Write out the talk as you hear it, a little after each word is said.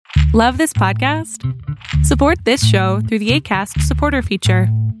Love this podcast? Support this show through the Acast supporter feature.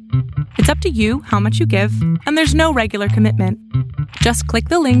 It's up to you how much you give, and there's no regular commitment. Just click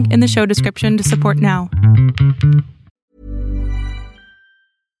the link in the show description to support now.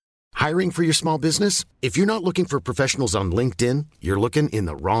 Hiring for your small business? If you're not looking for professionals on LinkedIn, you're looking in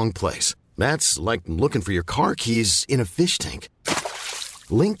the wrong place. That's like looking for your car keys in a fish tank.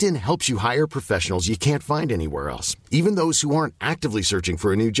 LinkedIn helps you hire professionals you can't find anywhere else, even those who aren't actively searching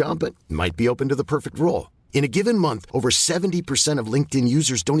for a new job but might be open to the perfect role. In a given month, over 70% of LinkedIn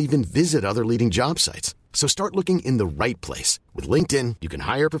users don't even visit other leading job sites. So start looking in the right place. With LinkedIn, you can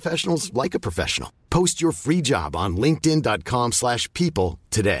hire professionals like a professional. Post your free job on linkedin.com/people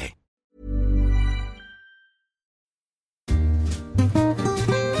today.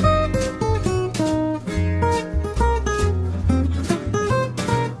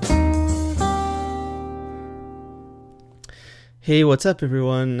 Hey, what's up,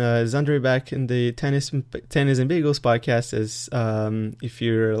 everyone? It's Andre back in the Tennis and Bagels podcast. As if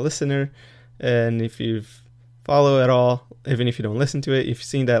you're a listener and if you've followed at all, even if you don't listen to it, if you've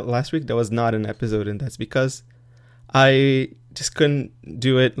seen that last week, that was not an episode, and that's because I just couldn't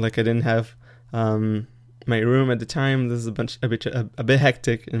do it. Like, I didn't have my room at the time. This is a bit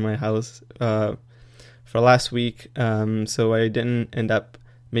hectic in my house for last week, so I didn't end up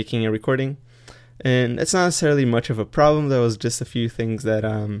making a recording. And it's not necessarily much of a problem. There was just a few things that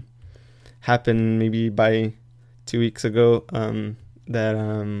happened maybe by 2 weeks ago that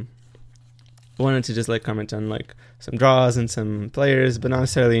I wanted to just comment on, some draws and some players, but not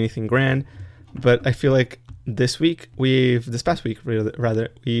necessarily anything grand. But I feel like this past week,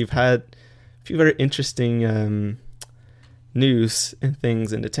 we've had a few very interesting news and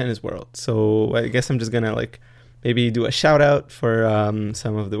things in the tennis world. So I guess I'm just gonna maybe do a shout out for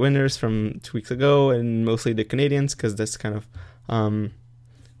some of the winners from 2 weeks ago, and mostly the Canadians, because that's kind of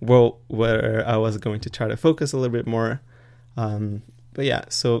where I was going to try to focus a little bit more. But yeah,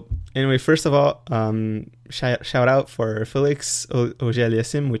 so anyway, first of all, shout out for Felix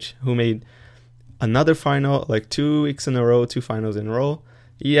Auger-Aliassime, who made another final, 2 weeks in a row, 2 finals in a row.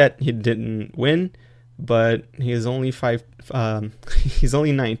 Yet he didn't win, but he's only he's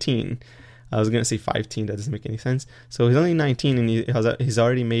only 19. I was going to say 15, that doesn't make any sense. So he's only 19, and he's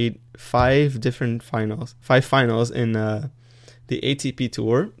already made 5 finals in the ATP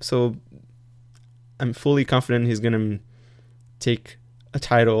Tour. So I'm fully confident he's going to take a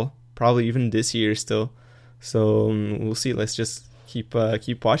title, probably even this year still. So we'll see. Let's just keep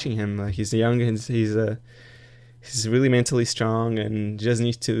watching him. He's young, and he's really mentally strong, and just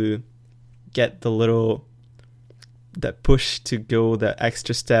needs to get that push to go the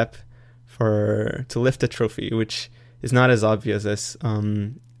extra step to lift a trophy, which is not as obvious as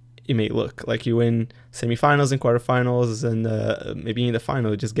it may look. Like, you win semifinals and quarterfinals, and maybe in the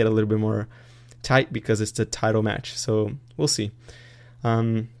final just get a little bit more tight because it's the title match. So we'll see.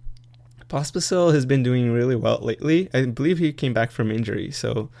 Pospisil has been doing really well lately. I believe he came back from injury,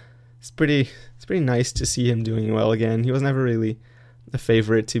 so it's pretty nice to see him doing well again. He was never really a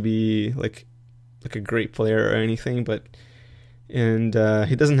favorite to be like a great player or anything, but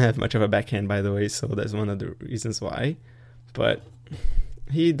he doesn't have much of a backhand, by the way, so that's one of the reasons why. But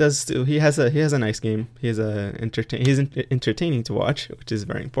he does still. He has a nice game. He's entertaining to watch, which is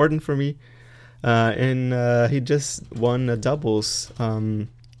very important for me. And he just won a doubles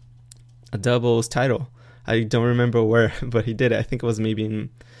title. I don't remember where, but he did it. I think it was maybe in,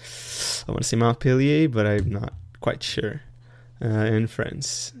 I want to say Montpellier, but I'm not quite sure. In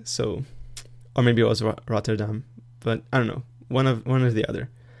France, so, or maybe it was Rotterdam, but I don't know. One of the other.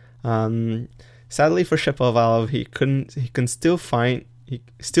 Sadly for Shapovalov, he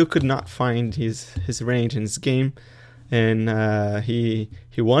still could not find his range in his game, and he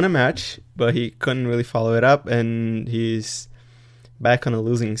won a match, but he couldn't really follow it up, and he's back on a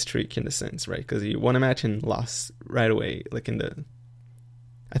losing streak in a sense, right? Because he won a match and lost right away, I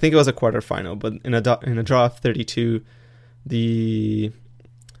think it was a quarterfinal, but in a draw of 32, the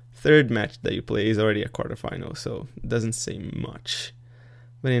third match that you play is already a quarterfinal, so it doesn't say much,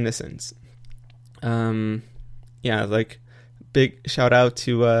 but in a sense, big shout out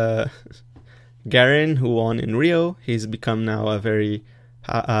to Garin, who won in Rio. He's become now a very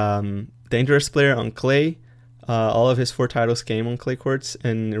dangerous player on clay. All of his 4 titles came on clay courts,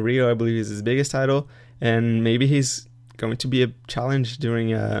 and Rio, I believe, is his biggest title, and maybe he's going to be a challenge during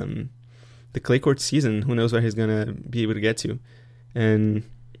the clay court season. Who knows where he's going to be able to get to, and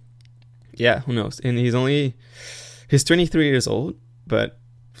yeah, who knows? And he's 23 years old, but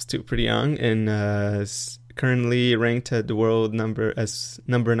still pretty young, and is currently ranked at the world number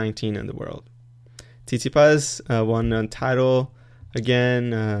 19 in the world. Tsitsipas won a title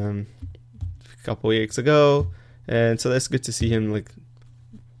again a couple weeks ago, and so that's good to see him like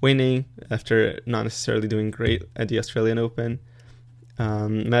winning after not necessarily doing great at the Australian Open.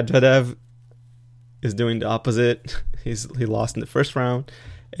 Medvedev is doing the opposite. He lost in the first round,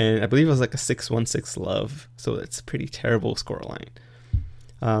 and I believe it was like a 6-1, 6-love, so that's a pretty terrible scoreline.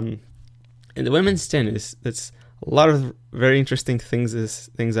 In the women's tennis, that's a lot of very interesting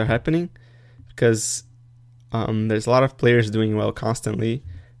things are happening, because there's a lot of players doing well constantly,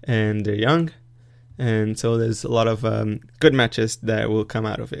 and they're young, and so there's a lot of good matches that will come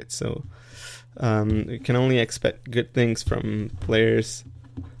out of it. So you can only expect good things from players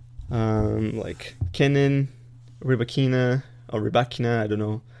like Kenin, Rybakina, I don't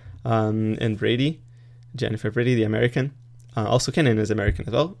know, and Brady, Jennifer Brady, the American. Also, Kenin is American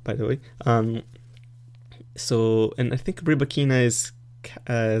as well, by the way. So, and I think Rybakina is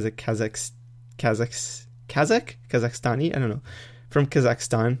a Kazakhstani, I don't know, from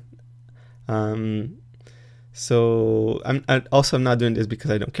Kazakhstan. So I'm not doing this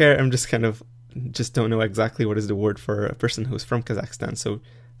because I don't care. I'm just don't know exactly what is the word for a person who's from Kazakhstan. So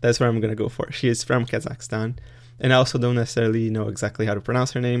that's what I'm going to go for. She is from Kazakhstan. And I also don't necessarily know exactly how to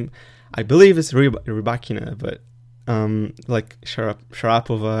pronounce her name. I believe it's Rybakina, but like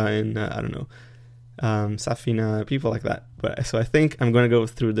Sharapova and I don't know, Safina, people like that. But so I think I'm going to go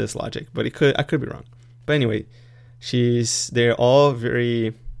through this logic, but I could be wrong. But anyway, they're all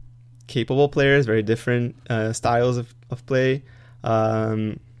very capable players, very different styles of play,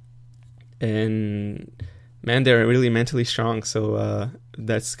 and man, they're really mentally strong. So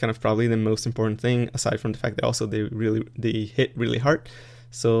that's kind of probably the most important thing, aside from the fact that also they hit really hard.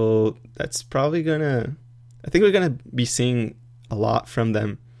 So that's probably I think we're gonna be seeing a lot from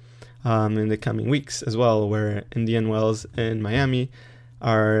them in the coming weeks as well, where Indian Wells and Miami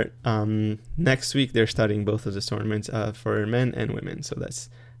are next week. They're starting both of the tournaments for men and women, so that's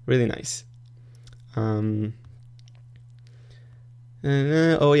really nice. So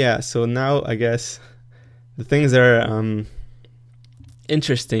now I guess the things that are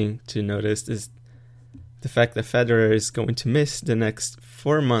interesting to notice is the fact that Federer is going to miss the next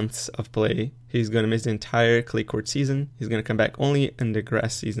 4 months of play. He's going to miss the entire clay court season. He's going to come back only in the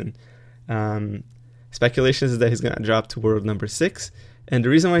grass season. Speculations is that he's going to drop to world number 6. And the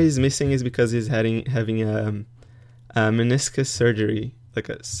reason why he's missing is because he's having a meniscus surgery, like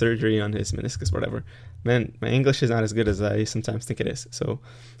a surgery on his meniscus, whatever. Man, my English is not as good as I sometimes think it is. So,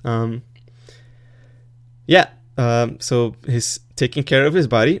 so he's taking care of his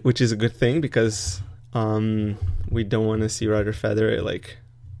body, which is a good thing, because we don't want to see Roger Federer like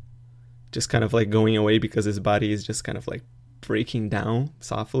just kind of like going away because his body is just kind of like breaking down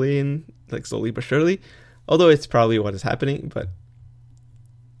softly and like slowly but surely. Although it's probably what is happening, but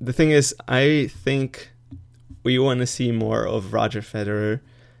the thing is, I think we want to see more of Roger Federer,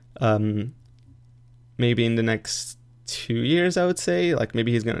 maybe in the next 2 years, I would say. Like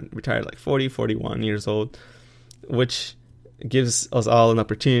maybe he's going to retire like 40, 41 years old, which gives us all an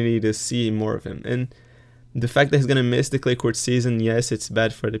opportunity to see more of him. And the fact that he's going to miss the clay court season, yes, it's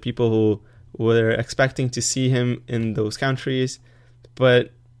bad for the people who were expecting to see him in those countries.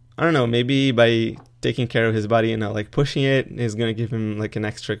 But I don't know, maybe by taking care of his body and not like pushing it is going to give him like an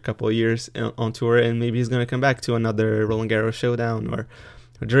extra couple of years on tour, and maybe he's going to come back to another Roland Garros showdown or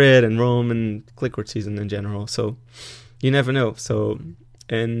Madrid and Rome and clay court season in general. So you never know. So,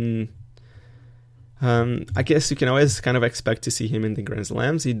 and I guess you can always kind of expect to see him in the Grand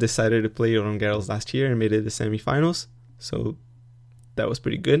Slams. He decided to play Roland Garros last year and made it the semifinals, so that was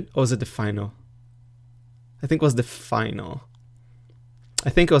pretty good. Or was it the final? I think it was the final.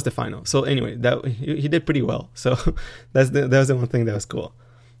 So anyway, that he did pretty well. So that was the one thing that was cool.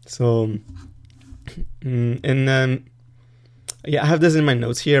 So I have this in my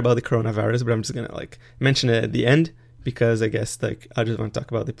notes here about the coronavirus, but I'm just gonna like mention it at the end because I guess like I just want to talk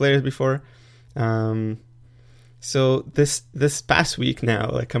about the players before. So this past week now,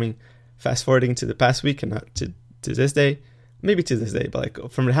 like coming fast forwarding to the past week and not to this day, maybe to this day, but like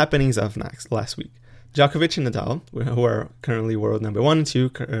from the happenings of last week, Djokovic and Nadal, who are currently world number 1 and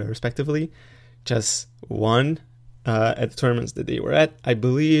 2 respectively, just won at the tournaments that they were at. I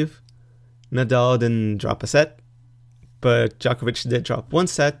believe Nadal didn't drop a set, but Djokovic did drop one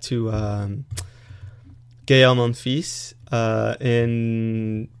set to Gael Monfils,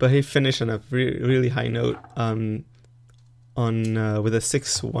 but he finished on a really high note with a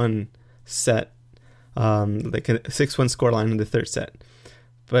 6-1 set, like a 6-1 scoreline in the third set.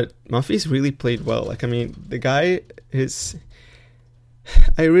 But Monfils really played well. Like, I mean, the guy is...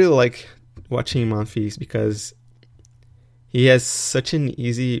 I really like watching Monfils because he has such an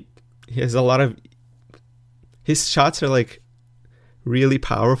easy... He has a lot of... His shots are like really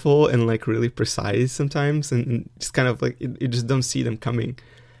powerful and like really precise sometimes, and just kind of like you just don't see them coming.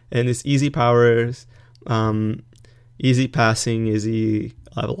 And it's easy powers, easy passing, easy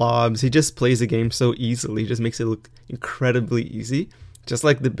lobs. He just plays the game so easily. He just makes it look incredibly easy, just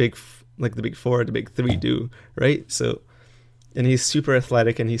like the big four, the big three do, right? So, and he's super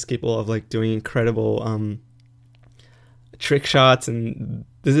athletic, and he's capable of like doing incredible trick shots, and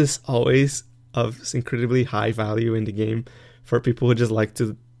this is always of incredibly high value in the game for people who just like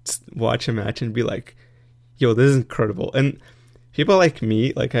to watch a match and be like, yo, this is incredible. And people like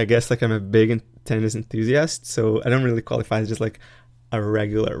me, like I guess like I'm a big tennis enthusiast, so I don't really qualify as just like a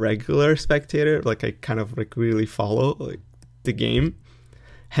regular spectator. Like I kind of like really follow like the game,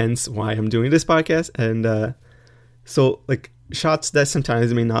 hence why I'm doing this podcast. And so like shots that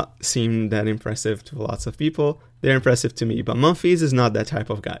sometimes may not seem that impressive to lots of people, they're impressive to me. But Monfils is not that type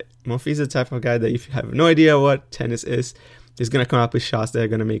of guy. Monfils is the type of guy that if you have no idea what tennis is, he's going to come up with shots that are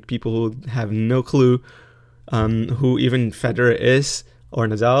going to make people who have no clue who even Federer is or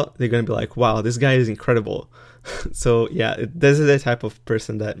Nadal, they're going to be like, wow, this guy is incredible. So yeah, this is the type of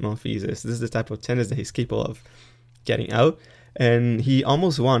person that Monfils is. This is the type of tennis that he's capable of getting out. And he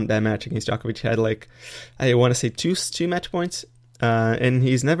almost won that match against Djokovic. He had like, I want to say two match points. And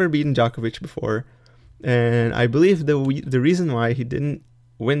he's never beaten Djokovic before. And I believe the reason why he didn't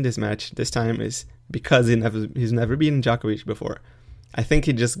win this match this time is because he's never beaten Djokovic before. I think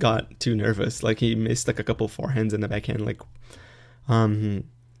he just got too nervous. Like he missed like a couple forehands in the backhand, like long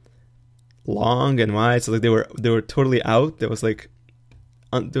and wide. So like they were totally out. There was like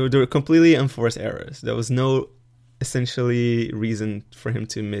there were completely unforced errors. There was no essentially reason for him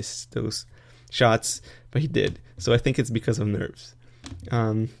to miss those shots, but he did. So I think it's because of nerves.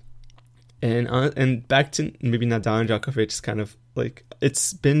 And back to maybe Nadal and Djokovic, is kind of like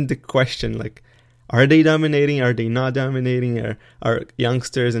it's been the question, like, are they dominating? Are they not dominating? Are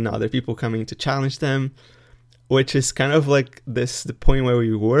youngsters and other people coming to challenge them? Which is kind of like the point where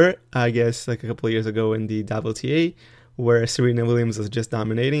we were, I guess, like a couple of years ago in the WTA, where Serena Williams was just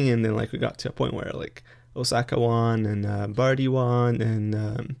dominating, and then like we got to a point where like Osaka won and Barty won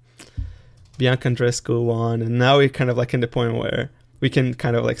and Bianca Andreescu won, and now we're kind of like in the point where we can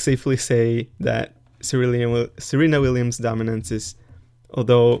kind of like safely say that Serena Williams' dominance is,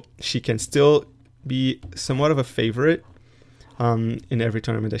 although she can still be somewhat of a favorite in every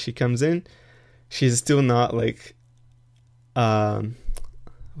tournament that she comes in, she's still not like how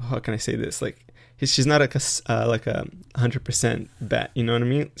can I say this, like she's not like a 100% bet, you know what I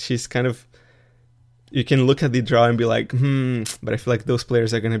mean? She's kind of, you can look at the draw and be like, but I feel like those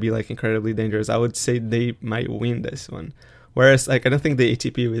players are going to be like incredibly dangerous. I would say they might win this one. Whereas like I don't think the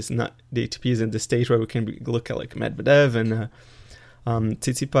ATP is in the stage where we can look at like Medvedev and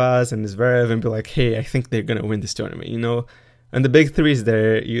Tsitsipas and Zverev and be like, hey, I think they're going to win this tournament, you know? And the big three is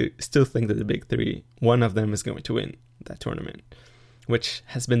there. You still think that the big three, one of them is going to win that tournament, which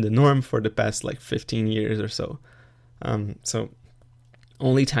has been the norm for the past like 15 years or so. So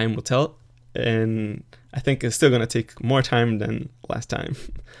only time will tell. And I think it's still going to take more time than last time.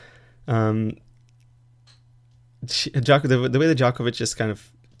 The way that Djokovic just kind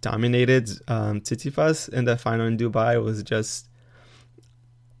of dominated Tsitsipas in the final in Dubai was just,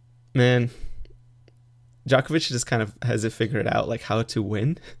 man, Djokovic just kind of has it figured out, like how to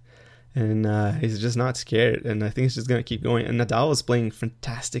win, and he's just not scared, and I think he's just going to keep going. And Nadal was playing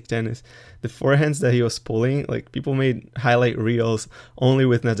fantastic tennis. The forehands that he was pulling, like people made highlight reels only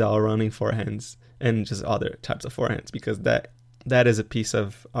with Nadal running forehands and just other types of forehands, because that is a piece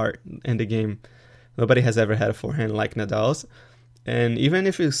of art in the game. Nobody has ever had a forehand like Nadal's. And even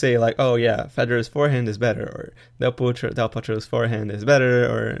if you say like, oh yeah, Federer's forehand is better, or Del Potro's forehand is better,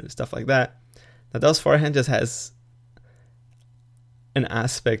 or stuff like that, Nadal's forehand just has an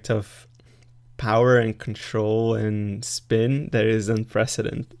aspect of power and control and spin that is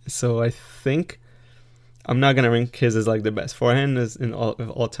unprecedented. So I think I'm not gonna rank his as like the best forehand as in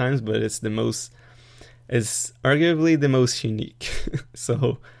all times, but it's arguably the most unique.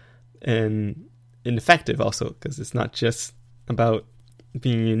 So, and effective also, because it's not just about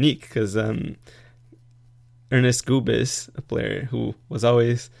being unique, because Ernest Gubis, a player who was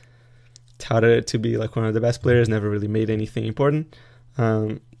always touted to be like one of the best players, never really made anything important.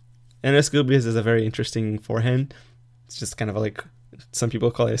 Ernest Gubis is a very interesting forehand. It's just kind of like, some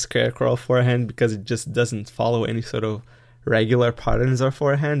people call it a scarecrow forehand, because it just doesn't follow any sort of regular patterns or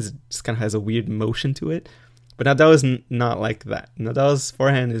forehands. It just kind of has a weird motion to it. But Nadal is not like that. Nadal's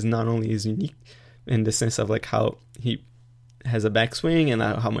forehand is not only is unique in the sense of like how he has a backswing and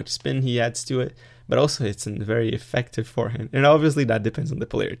how much spin he adds to it, but also it's a very effective forehand. And obviously that depends on the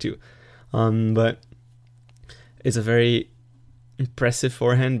player too. But it's a very impressive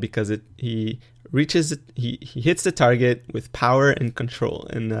forehand because he hits the target with power and control,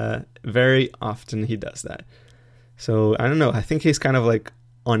 and very often he does that. So I don't know. I think he's kind of like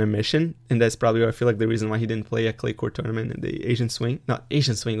on a mission, and that's probably, I feel like, the reason why he didn't play a clay court tournament in the Asian Swing.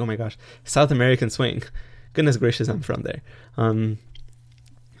 Oh my gosh, South American Swing. Goodness gracious, I'm from there.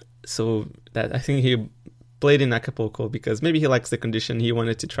 So that I think he played in Acapulco because maybe he likes the condition. He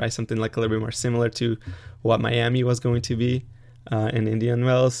wanted to try something like a little bit more similar to what Miami was going to be in Indian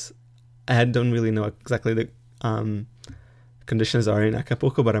Wells. I don't really know exactly the conditions are in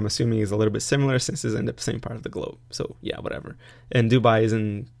Acapulco, but I'm assuming it's a little bit similar since it's in the same part of the globe. So yeah, whatever. And Dubai is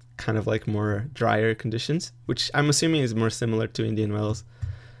in kind of like more drier conditions, which I'm assuming is more similar to Indian Wells.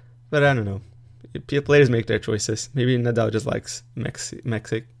 But I don't know. Players make their choices. Maybe Nadal just likes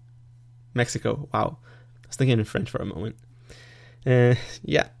Mexico. Wow. I was thinking in French for a moment.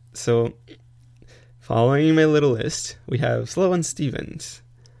 Yeah, so following my little list, we have Sloane Stephens,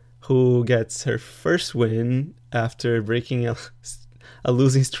 who gets her first win after breaking a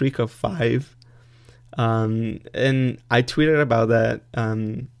losing streak of 5. And I tweeted about that.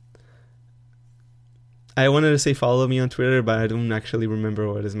 I wanted to say follow me on Twitter, but I don't actually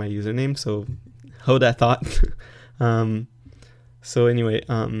remember what is my username, so hold that thought. So anyway,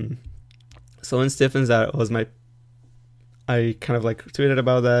 Sloane Stephens, that was I kind of like tweeted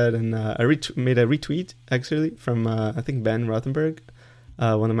about that, and I made a retweet actually from I think Ben Rothenberg,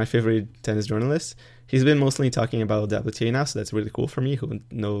 one of my favorite tennis journalists. He's been mostly talking about WTA now, so that's really cool for me. Who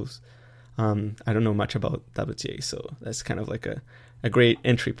knows? I don't know much about WTA, so that's kind of like a great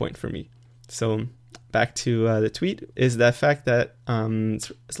entry point for me. So back to the tweet is the fact that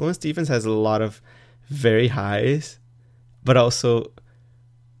Sloane Stephens has a lot of very highs, but also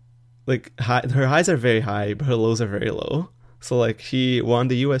like her highs are very high, but her lows are very low. So like she won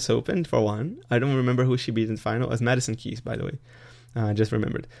the US Open for one. I don't remember who she beat in the final. It was Madison Keys, by the way. I just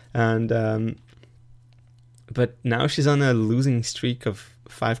remembered. And but now she's on a losing streak of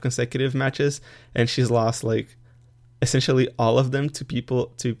 5 consecutive matches, and she's lost like essentially all of them to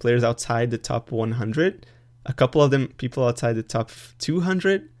players outside the top 100. A couple of them people outside the top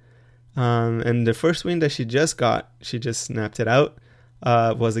 200. And the first win that she just snapped it out,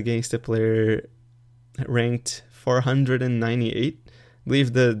 was against a player ranked 498. I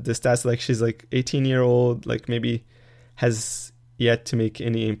believe the stats, like she's like 18-year-old, like maybe has yet to make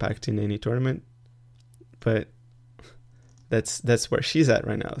any impact in any tournament, but that's where she's at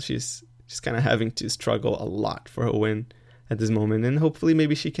right now. She's kind of having to struggle a lot for a win at this moment, and hopefully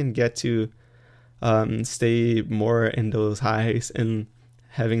maybe she can get to stay more in those highs and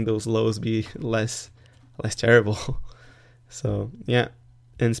having those lows be less terrible. So yeah,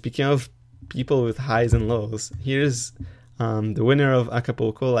 and speaking of people with highs and lows, here's the winner of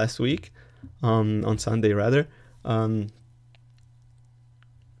Acapulco last week, on Sunday rather,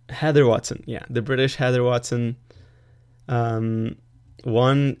 Heather Watson. Yeah, the British Heather Watson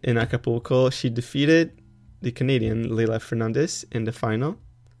won in Acapulco. She defeated the Canadian Leylah Fernandez in the final.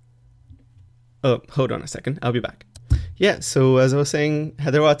 Oh, hold on a second. I'll be back. Yeah, so as I was saying,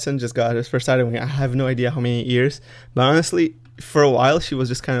 Heather Watson just got her first title win. I have no idea how many years, but honestly, for a while, she was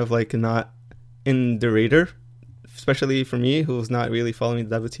just kind of like not in the radar, especially for me, who was not really following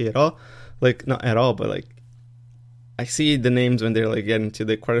the WTA at all. Like, not at all, but like, I see the names when they're like getting to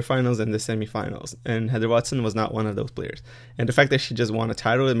the quarterfinals and the semifinals, and Heather Watson was not one of those players. And the fact that she just won a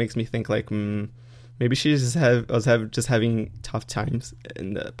title, it makes me think like maybe she was having tough times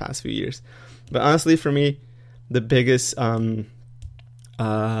in the past few years. But honestly, for me, the biggest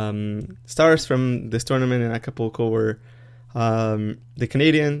stars from this tournament in Acapulco were the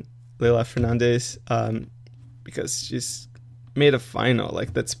Canadian Leylah Fernandez, because she's made a final.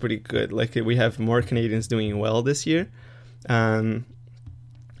 Like, that's pretty good. Like, we have more Canadians doing well this year, and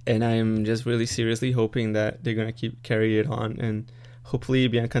I'm just really seriously hoping that they're gonna keep carrying it on, and hopefully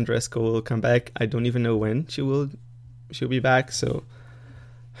Bianca Andreescu will come back. I don't even know when she'll be back. So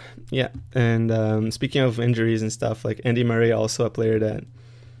yeah, and speaking of injuries and stuff, like Andy Murray, also a player that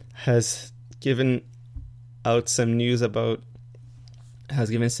has given some news about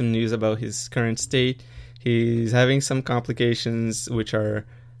his current state. He's having some complications which are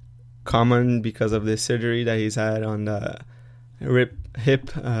common because of the surgery that he's had on the hip.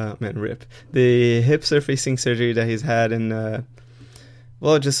 The hip surfacing surgery that he's had, and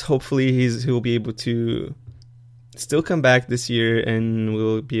just hopefully he'll be able to still come back this year, and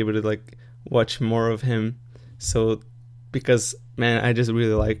we'll be able to like watch more of him. So, because man, I just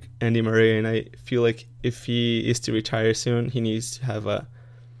really like Andy Murray, and I feel like if he is to retire soon, he needs to have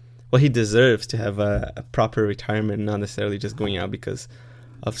he deserves to have a proper retirement, not necessarily just going out because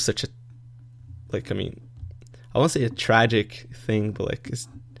of such a, I won't say a tragic thing, but like it's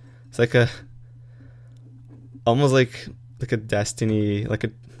like almost like a destiny, like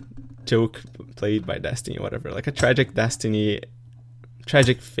a joke played by destiny or whatever, like a tragic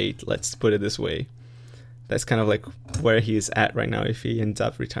fate, let's put it this way. That's kind of like where he's at right now if he ends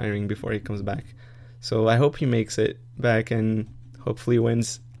up retiring before he comes back. So I hope he makes it back and hopefully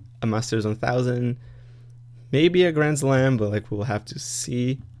wins a Masters 1000, maybe a Grand Slam, but like we'll have to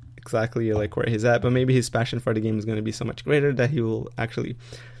see exactly like where he's at. But maybe his passion for the game is going to be so much greater that he will actually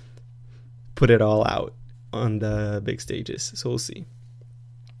put it all out on the big stages. So we'll see.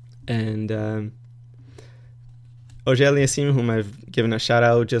 And Auger-Aliassime, whom I've given a shout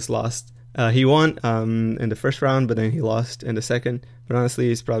out, just lost. He won in the first round, but then he lost in the second. But honestly,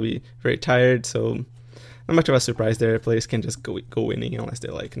 he's probably very tired, so not much of a surprise there. Players can just go winning unless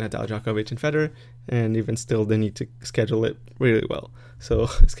they're like Nadal, Djokovic, and Federer, and even still, they need to schedule it really well. So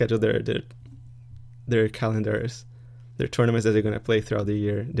schedule their calendars, their tournaments that they're going to play throughout the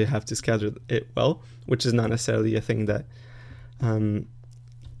year. They have to schedule it well, which is not necessarily a thing that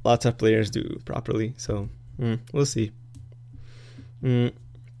lots of players do properly. So we'll see. And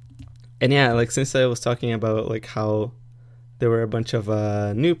yeah, like since I was talking about like how there were a bunch of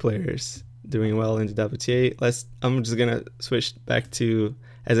new players doing well in the WTA, I'm just gonna switch back to,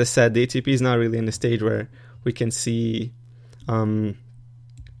 as I said, the ATP is not really in the stage where we can see how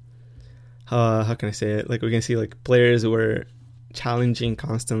can I say it? Like we can see like players who are challenging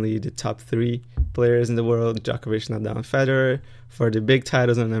constantly the top 3 players in the world, Djokovic, Nadal, and Federer, for the big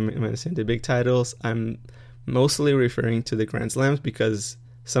titles. And I'm saying the big titles, I'm mostly referring to the Grand Slams because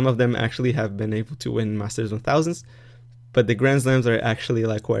some of them actually have been able to win Masters 1000s, but the Grand Slams are actually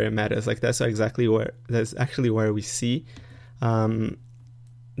like where it matters. Like that's actually where we see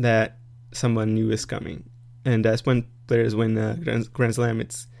that someone new is coming, and that's when players win a Grand Slam.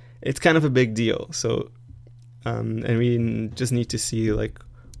 It's kind of a big deal. So and we just need to see like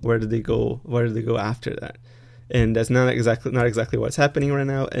where do they go after that, and that's not exactly what's happening right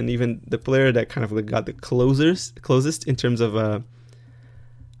now. And even the player that kind of like got the closest in terms of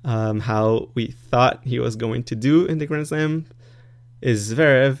how we thought he was going to do in the Grand Slam is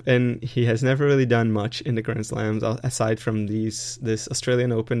Zverev, and he has never really done much in the Grand Slams aside from this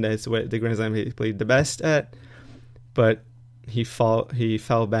Australian Open. That's what the Grand Slam he played the best at, but he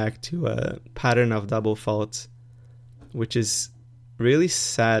fell back to a pattern of double faults, which is really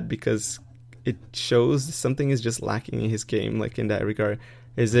sad because it shows something is just lacking in his game, like in that regard.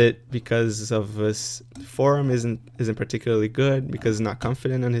 Is it because of his form isn't particularly good, because he's not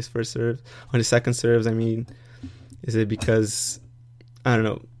confident on his first serve, on his second serves? I mean, is it because, I don't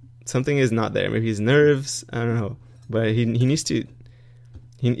know, something is not there? Maybe his nerves, I don't know. But he needs to,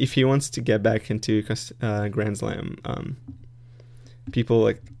 if he wants to get back into Grand Slam, people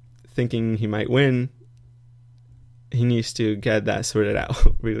like thinking he might win, he needs to get that sorted out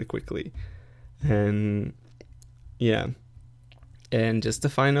really quickly. And yeah. And just the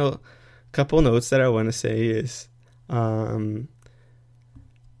final couple notes that I want to say is Sharapova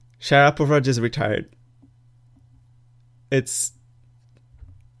just retired. It's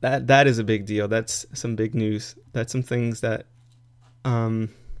that is a big deal. That's some big news. That's some things that I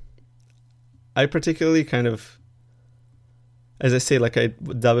particularly kind of, as I say, like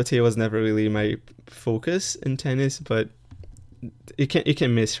WTA was never really my focus in tennis, but you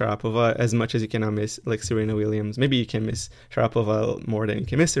can miss Sharapova as much as you cannot miss like Serena Williams. Maybe you can miss Sharapova more than you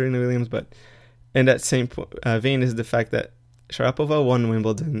can miss Serena Williams, but in that same vein is the fact that Sharapova won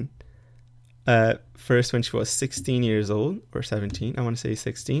Wimbledon first when she was 16 years old, or 17, I want to say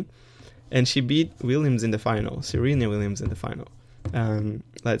 16, and she beat Williams in the final, Serena Williams in the final.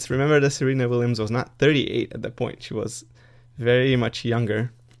 Let's remember that Serena Williams was not 38 at that point. She was very much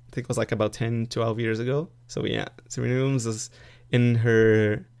younger. I think it was like about 10, 12 years ago. So yeah, Serena Williams was in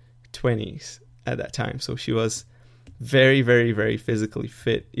her 20s at that time. So she was very, very, very physically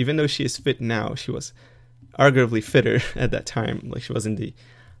fit. Even though she is fit now, she was arguably fitter at that time. Like she was in the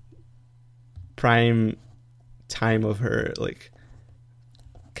prime time of her like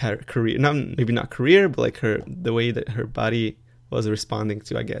career. Maybe not career, but like the way that her body was responding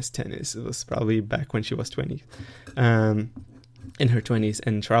to, I guess, tennis. It was probably back when she was 20. In her 20s,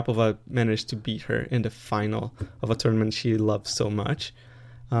 and Sharapova managed to beat her in the final of a tournament she loves so much.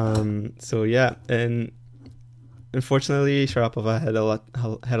 So yeah, and unfortunately Sharapova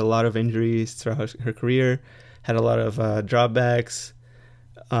had a lot of injuries throughout her career, had a lot of drawbacks.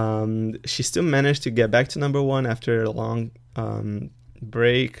 She still managed to get back to number one after a long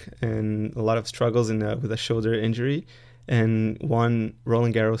break and a lot of struggles with a shoulder injury, and won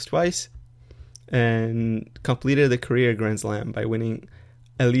Roland Garros twice, and completed the career Grand Slam by winning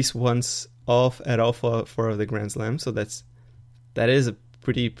at least once at all four of the Grand Slams. So that is a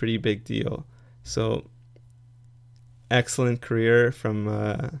pretty big deal. So excellent career from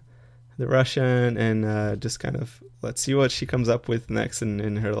the Russian, and just kind of let's see what she comes up with next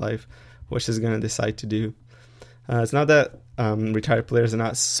in her life, what she's going to decide to do. It's not that retired players are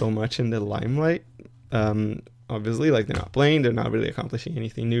not so much in the limelight. Obviously, like, they're not playing, they're not really accomplishing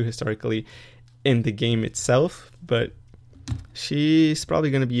anything new historically in the game itself, but she's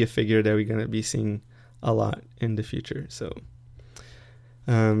probably going to be a figure that we're going to be seeing a lot in the future. So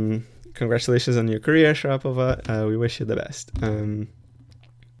congratulations on your career, Sharapova. We wish you the best.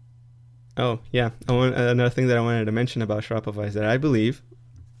 Another thing that I wanted to mention about Sharapova is that I believe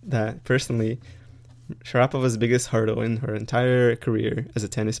that, personally, Sharapova's biggest hurdle in her entire career as a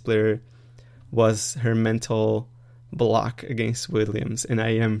tennis player was her mental block against Williams. And I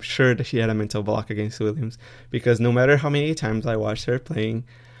am sure that she had a mental block against Williams, because no matter how many times I watched her playing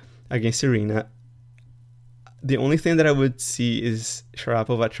against Serena, the only thing that I would see is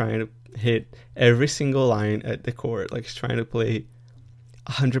Sharapova trying to hit every single line at the court, like she's trying to play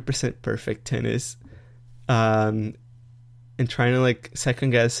 100% perfect tennis, and trying to like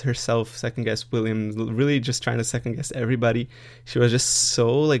second guess herself, second guess Williams, really just trying to second guess everybody. She was just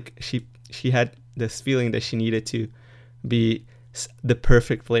so like, she had this feeling that she needed to be the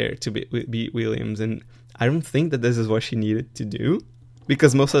perfect player to beat Williams, and I don't think that this is what she needed to do,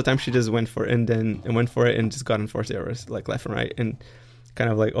 because most of the time she just went for it and just got in forced errors like left and right, and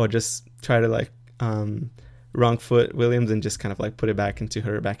kind of like, just try to like wrong foot Williams and just kind of like put it back into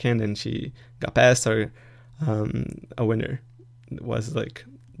her backhand, and she got past her. A winner was like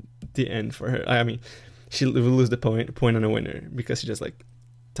the end for her. I mean, she would lose the point on a winner because she just like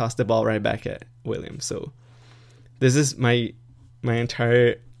tossed the ball right back at Williams. So this is my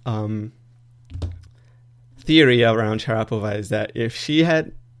entire theory around Sharapova, is that if she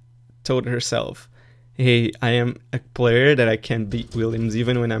had told herself, hey, I am a player that I can beat Williams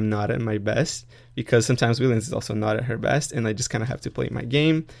even when I'm not at my best, because sometimes Williams is also not at her best, and I just kind of have to play my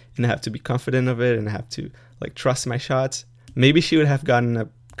game, and I have to be confident of it, and I have to like trust my shots. Maybe she would have gotten a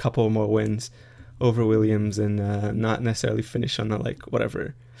couple more wins over Williams and not necessarily finish on a like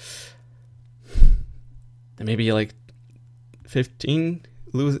whatever, maybe like 15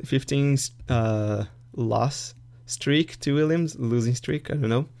 loss streak to Williams, losing streak, I don't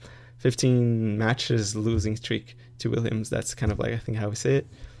know, 15 matches losing streak to Williams. That's kind of like, I think, how we say it.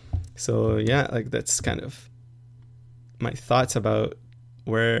 So yeah, like that's kind of my thoughts about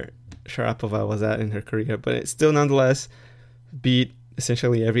where Sharapova was at in her career, but it still nonetheless beat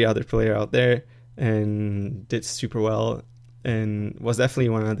essentially every other player out there and did super well, and was definitely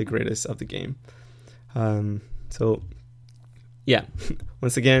one of the greatest of the game. So yeah,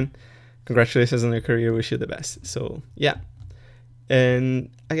 once again, congratulations on your career. Wish you the best. So yeah, and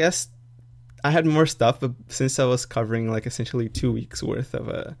I guess I had more stuff, but since I was covering like essentially 2 weeks worth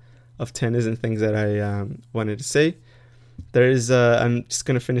of tennis and things that I wanted to say, there is I'm just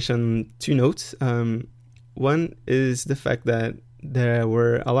gonna finish on 2 notes. One is the fact that there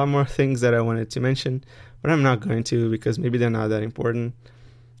were a lot more things that I wanted to mention, but I'm not going to, because maybe they're not that important.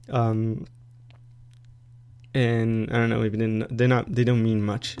 And I don't know, maybe they don't mean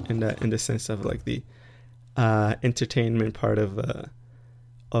much in the sense of like the entertainment part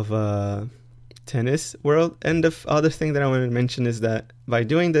of tennis world. And the other thing that I wanted to mention is that by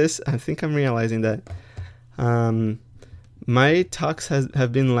doing this, I think I'm realizing that my talks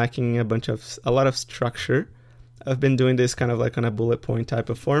have been lacking a lot of structure. I've been doing this kind of like on a bullet point type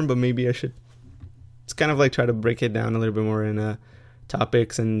of form, but maybe I should just kind of like try to break it down a little bit more in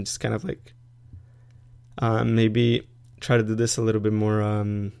topics, and just kind of like maybe try to do this a little bit more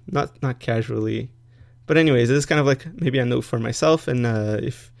not casually. But anyways, this is kind of like maybe a note for myself, and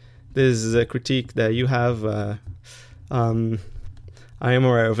if this is a critique that you have, I am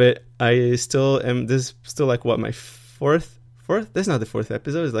aware of it. I still am. This is still like what, my fourth? This is not the 4th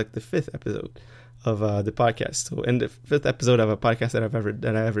episode. It's like the 5th episode of the podcast. So, and the 5th episode of a podcast that I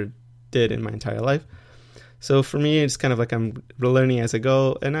ever did in my entire life. So for me, it's kind of like I'm learning as I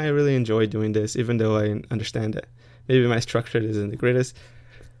go, and I really enjoy doing this, even though I understand that maybe my structure isn't the greatest.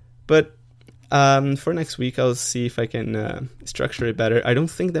 But for next week, I'll see if I can structure it better. I don't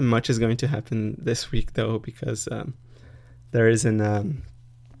think that much is going to happen this week, though, because there isn't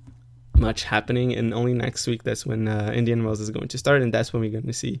much happening, and only next week, that's when Indian Wells is going to start, and that's when we're going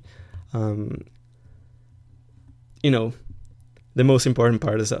to see, the most important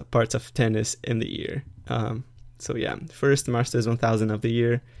parts of tennis in the year. So yeah, first Masters 1000 of the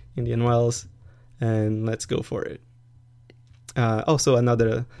year, Indian Wells, and let's go for it. Also,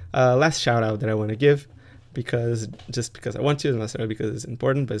 another last shout out that I want to give, because I want to, not necessarily because it's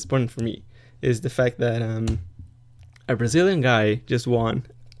important, but it's important for me. is the fact that a Brazilian guy just won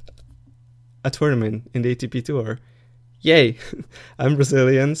a tournament in the ATP Tour. Yay! I'm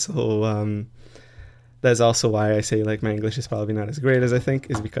Brazilian, so that's also why I say like my English is probably not as great as I think,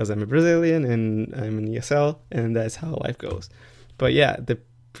 is because I'm a Brazilian and I'm an ESL, and that's how life goes. But yeah, the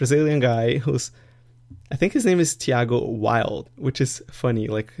Brazilian guy I think his name is Thiago Wild, which is funny.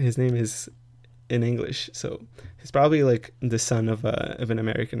 Like his name is in English, so he's probably like the son of an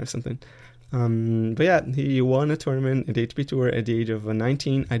American or something. But yeah, he won a tournament at the ATP Tour at the age of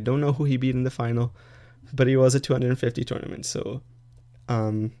 19. I don't know who he beat in the final, but he was a 250 tournament. So,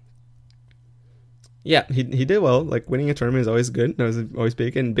 yeah, he did well. Like winning a tournament is always good. That was always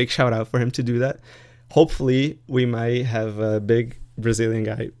big, and big shout out for him to do that. Hopefully, we might have a big Brazilian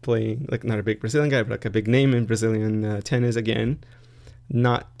guy playing, like not a big Brazilian guy, but like a big name in Brazilian tennis again.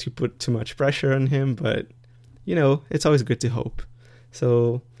 Not to put too much pressure on him, but you know, it's always good to hope.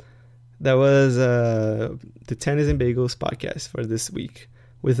 So that was the Tennis and Bagels podcast for this week,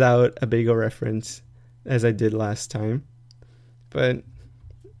 without a bagel reference as I did last time. But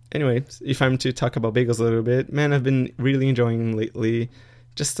anyway, if I'm to talk about bagels a little bit, man, I've been really enjoying them lately.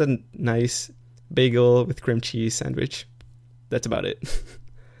 Just a nice bagel with cream cheese sandwich. That's about it.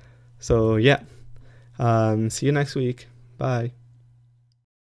 So yeah, see you next week. Bye.